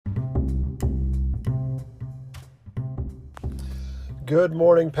Good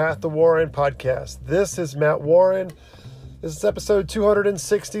morning, Path to Warren podcast. This is Matt Warren. This is episode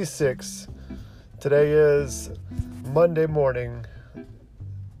 266. Today is Monday morning,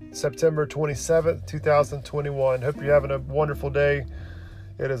 September 27th, 2021. Hope you're having a wonderful day.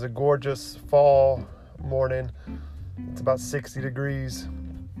 It is a gorgeous fall morning. It's about 60 degrees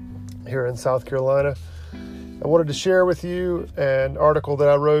here in South Carolina. I wanted to share with you an article that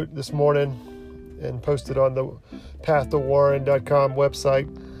I wrote this morning and posted on the pathtowarren.com website.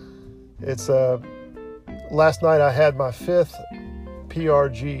 It's last night I had my fifth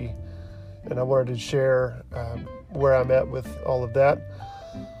PRG, and I wanted to share where I'm at with all of that.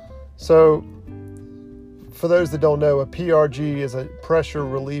 So, for those that don't know, a PRG is a pressure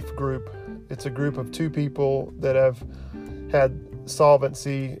relief group. It's a group of two people that have had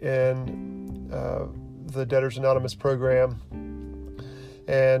solvency in the Debtors Anonymous program,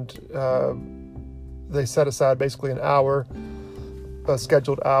 and they set aside basically an hour, a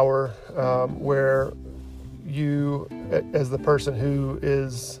scheduled hour, where you, as the person who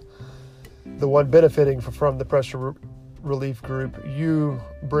is the one benefiting from the pressure relief group, you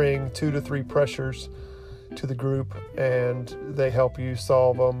bring 2 to 3 pressures to the group, and they help you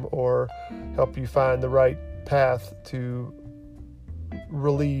solve them or help you find the right path to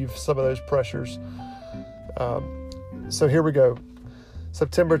relieve some of those pressures. So here we go.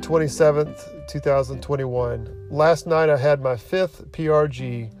 September 27th, 2021. Last night I had my fifth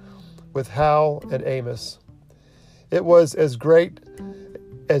PRG with Hal and Amos. It was as great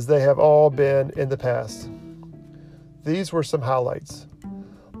as they have all been in the past. These were some highlights.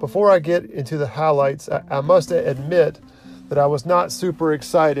 Before I get into the highlights, I must admit that I was not super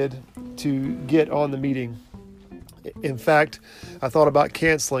excited to get on the meeting. In fact, I thought about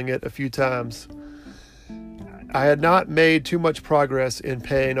canceling it a few times. I had not made too much progress in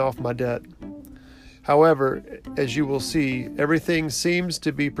paying off my debt. However, as you will see, everything seems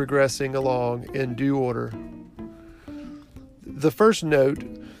to be progressing along in due order. The first note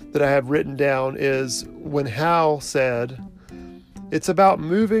that I have written down is when Hal said, "It's about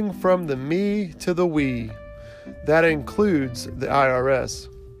moving from the me to the we. That includes the IRS."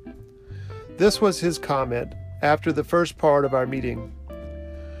 This was his comment after the first part of our meeting.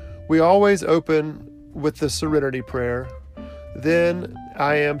 We always open with the serenity prayer. Then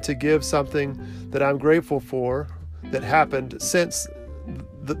I am to give something that I'm grateful for that happened since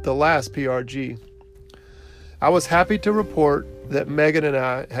the last PRG. I was happy to report that Megan and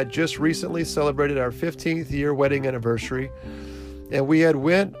I had just recently celebrated our 15th year wedding anniversary, and we had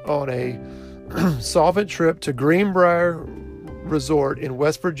went on a solvent trip to Greenbrier Resort in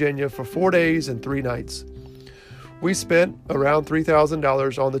West Virginia for 4 days and 3 nights. We spent around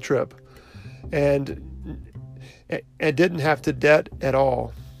 $3,000 on the trip and didn't have to debt at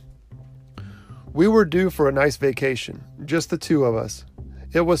all. We were due for a nice vacation, just the two of us.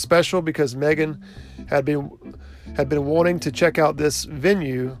 It was special because Megan had been wanting to check out this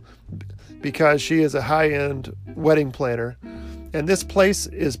venue because she is a high-end wedding planner, and this place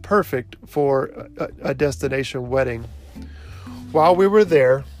is perfect for a destination wedding. While we were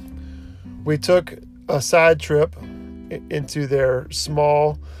there, we took a side trip into their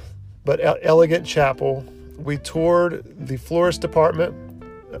small but elegant chapel. We toured the florist department.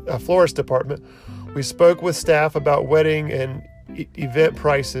 We spoke with staff about wedding and event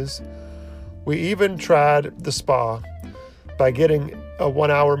prices. We even tried the spa by getting a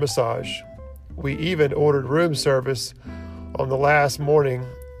 1-hour massage. We even ordered room service on the last morning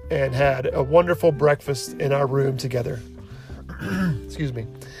and had a wonderful breakfast in our room together. Excuse me.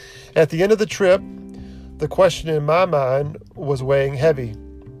 At the end of the trip, the question in my mind was weighing heavy.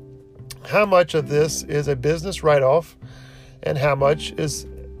 How much of this is a business write-off and how much is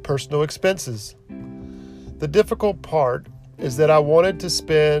personal expenses? The difficult part is that I wanted to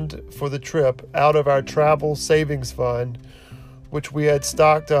spend for the trip out of our travel savings fund, which we had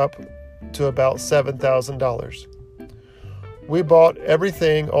stocked up to about $7,000. We bought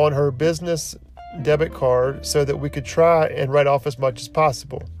everything on her business debit card so that we could try and write off as much as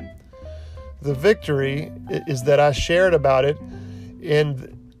possible. The victory is that I shared about it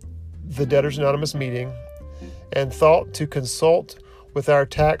in the Debtors Anonymous meeting and thought to consult with our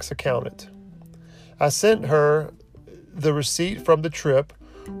tax accountant. I sent her the receipt from the trip,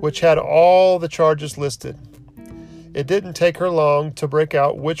 which had all the charges listed. It didn't take her long to break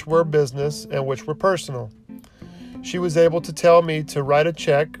out which were business and which were personal. She was able to tell me to write a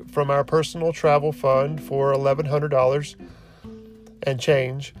check from our personal travel fund for $1,100 and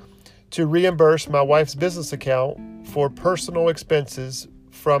change to reimburse my wife's business account for personal expenses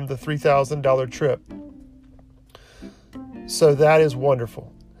from the $3,000 trip. So that is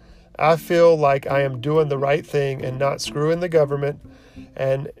wonderful. I feel like I am doing the right thing and not screwing the government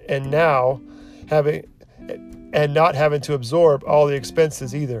and now not having to absorb all the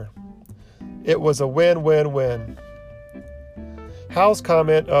expenses either. It was a win-win-win. Hal's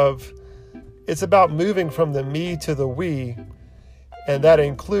comment of, it's about moving from the me to the we, and that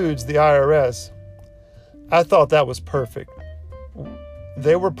includes the IRS. I thought that was perfect.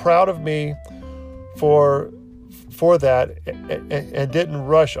 They were proud of me for that and didn't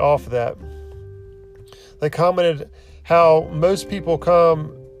rush off that. They commented how most people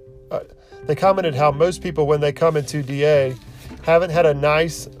when they come into DA haven't had a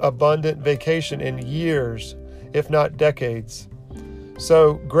nice, abundant vacation in years, if not decades.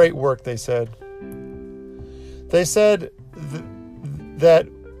 So great work, they said. They said that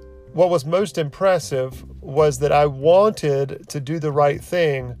what was most impressive was that I wanted to do the right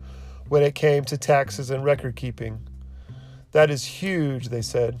thing when it came to taxes and record keeping. That is huge, they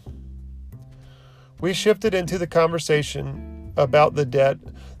said. We shifted into the conversation about the debt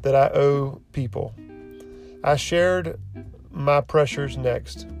that I owe people. I shared my pressures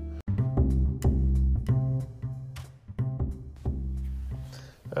next.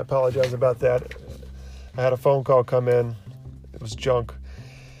 I apologize about that. I had a phone call come in. It was junk.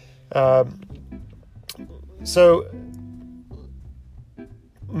 So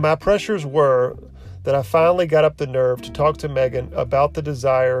my pressures were that I finally got up the nerve to talk to Megan about the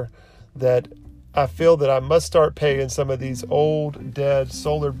desire that I feel that I must start paying some of these old, dead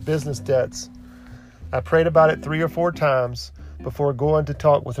solar business debts. I prayed about it 3 or 4 times before going to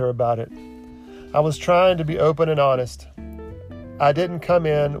talk with her about it. I was trying to be open and honest. I didn't come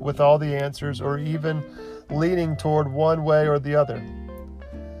in with all the answers or even leaning toward one way or the other.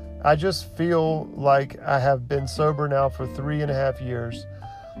 I just feel like I have been sober now for 3.5 years.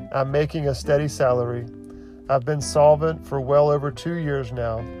 I'm making a steady salary. I've been solvent for well over 2 years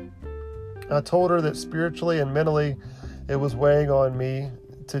now. I told her that spiritually and mentally it was weighing on me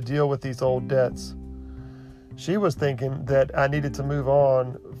to deal with these old debts. She was thinking that I needed to move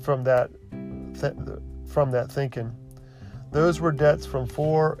on from that thinking. Those were debts from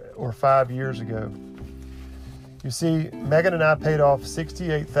 4 or 5 years ago. You see, Megan and I paid off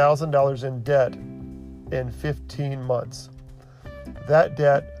 $68,000 in debt in 15 months. That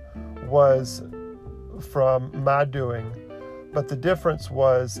debt was from my doing, but the difference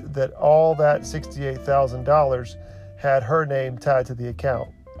was that all that $68,000 had her name tied to the account.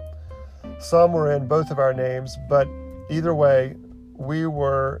 Some were in both of our names, but either way, we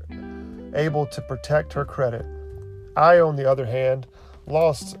were able to protect her credit. I, on the other hand,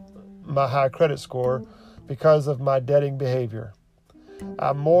 lost my high credit score because of my debting behavior.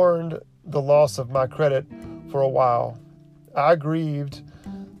 I mourned the loss of my credit for a while. I grieved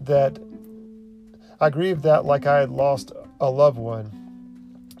that like I had lost a loved one.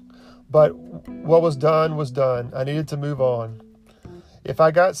 But what was done was done. I needed to move on. If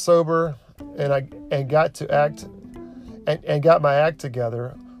I got sober and got my act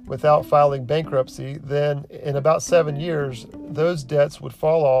together without filing bankruptcy, then in about 7 years, those debts would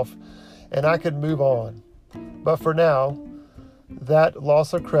fall off and I could move on. But for now, that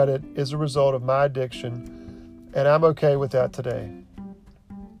loss of credit is a result of my addiction, and I'm okay with that today.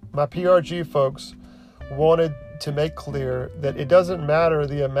 My PRG folks wanted to make clear that it doesn't matter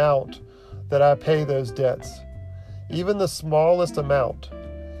the amount that I pay those debts. Even the smallest amount,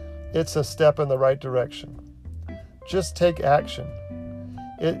 it's a step in the right direction. Just take action.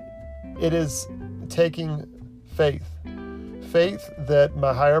 It is taking faith. Faith that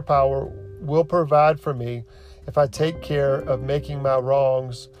my higher power will provide for me if I take care of making my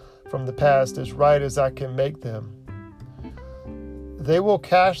wrongs from the past as right as I can make them. They will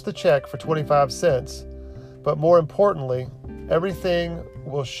cash the check for 25 cents, but more importantly, everything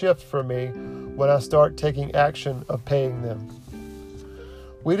will shift for me when I start taking action of paying them.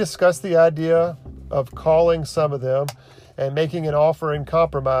 We discussed the idea of calling some of them and making an offer in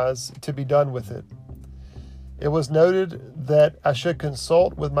compromise to be done with it. It was noted that I should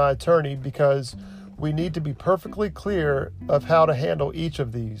consult with my attorney because we need to be perfectly clear of how to handle each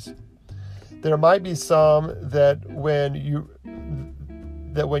of these. There might be some that when you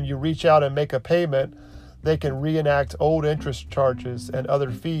reach out and make a payment, they can reenact old interest charges and other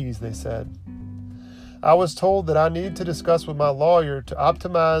fees, they said. I was told that I need to discuss with my lawyer to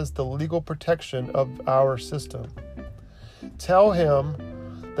optimize the legal protection of our system. Tell him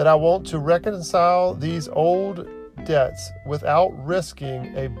that I want to reconcile these old debts without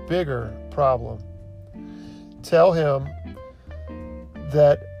risking a bigger problem. Tell him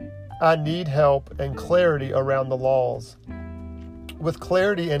that I need help and clarity around the laws. With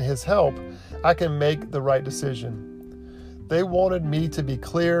clarity and his help, I can make the right decision. They wanted me to be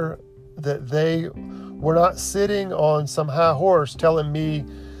clear that they were not sitting on some high horse telling me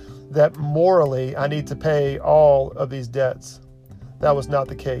that morally I need to pay all of these debts. That was not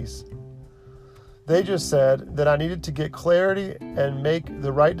the case. They just said that I needed to get clarity and make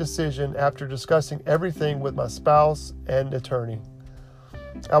the right decision after discussing everything with my spouse and attorney.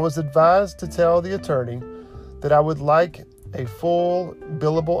 I was advised to tell the attorney that I would like a full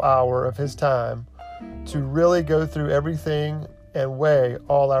billable hour of his time to really go through everything and weigh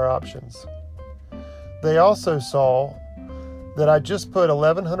all our options. They also saw that I just put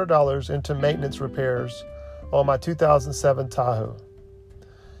 $1,100 into maintenance repairs on my 2007 Tahoe.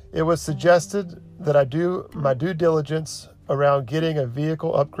 It was suggested that I do my due diligence around getting a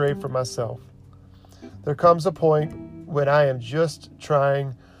vehicle upgrade for myself. There comes a point when I am just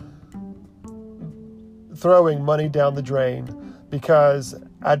throwing money down the drain because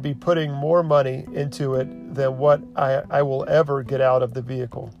I'd be putting more money into it than what I will ever get out of the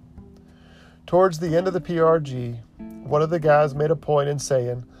vehicle. Towards the end of the PRG, one of the guys made a point in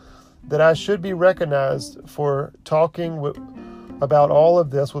saying that I should be recognized for talking about all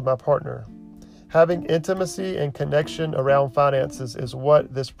of this with my partner. Having intimacy and connection around finances is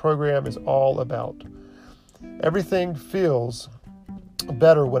what this program is all about. Everything feels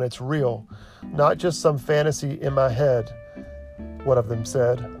better when it's real, not just some fantasy in my head, one of them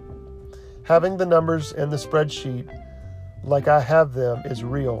said. Having the numbers in the spreadsheet like I have them is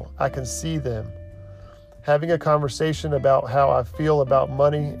real. I can see them. Having a conversation about how I feel about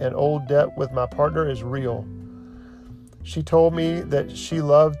money and old debt with my partner is real. She told me that she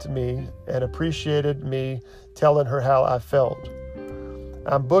loved me and appreciated me telling her how I felt.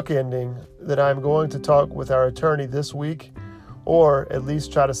 I'm bookending that I'm going to talk with our attorney this week, or at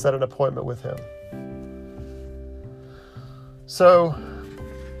least try to set an appointment with him. So,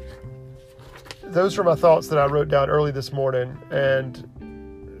 those are my thoughts that I wrote down early this morning,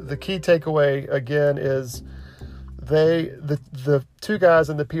 and the key takeaway again is the two guys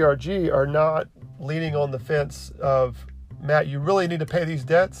in the PRG are not leaning on the fence of, Matt, you really need to pay these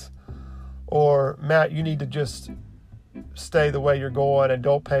debts, or Matt, you need to just stay the way you're going and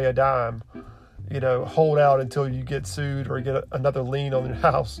don't pay a dime. Hold out until you get sued or get another lien on your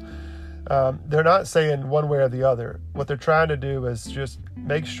house. They're not saying one way or the other. What they're trying to do is just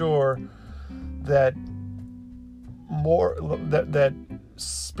make sure that that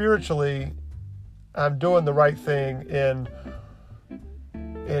spiritually I'm doing the right thing in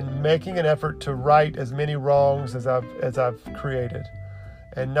making an effort to right as many wrongs as I've created,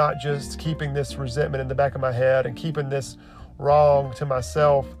 and not just keeping this resentment in the back of my head and keeping this wrong to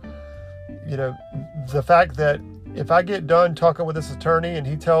myself. The fact that if I get done talking with this attorney and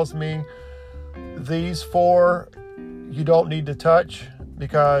he tells me these 4 you don't need to touch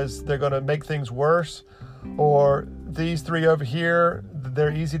because they're going to make things worse, or these 3 over here,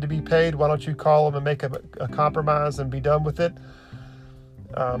 they're easy to be paid, why don't you call them and make a compromise and be done with it,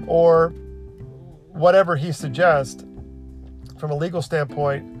 or whatever he suggests from a legal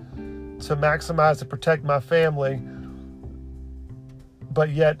standpoint to maximize and protect my family. But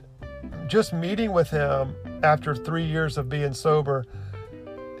yet just meeting with him after 3 years of being sober,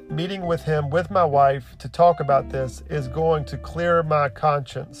 meeting with him with my wife to talk about this is going to clear my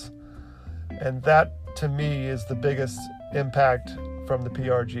conscience. And that, to me, is the biggest impact from the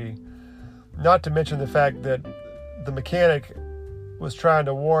PRG. Not to mention the fact that the mechanic was trying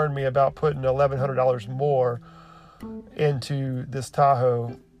to warn me about putting $1,100 more into this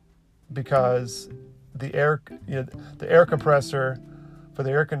Tahoe because the air compressor for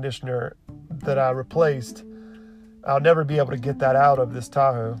the air conditioner that I replaced, I'll never be able to get that out of this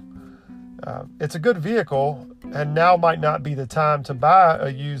Tahoe. It's a good vehicle, and now might not be the time to buy a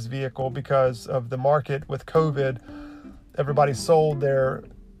used vehicle because of the market with COVID. Everybody sold their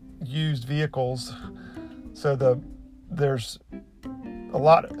used vehicles, so there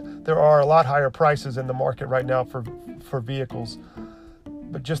are a lot higher prices in the market right now for vehicles.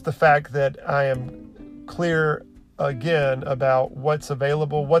 But just the fact that I am clear again about what's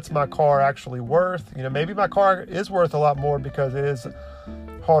available, what's my car actually worth. Maybe my car is worth a lot more because it is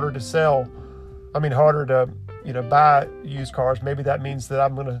harder to sell. Harder to, buy used cars. Maybe that means that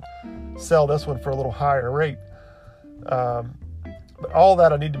I'm going to sell this one for a little higher rate. But all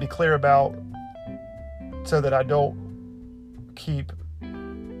that I need to be clear about so that I don't keep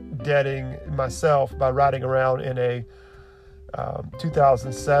debting myself by riding around in a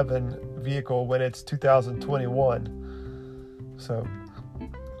 2007 vehicle when it's 2021. So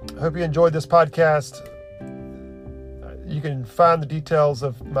I hope you enjoyed this podcast. You can find the details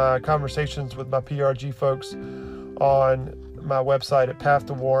of my conversations with my PRG folks on my website at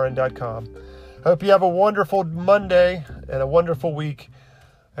pathtowarren.com. I hope you have a wonderful Monday and a wonderful week.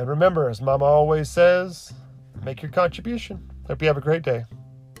 And remember, as Mama always says, make your contribution. Hope you have a great day.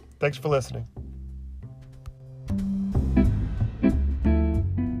 Thanks for listening.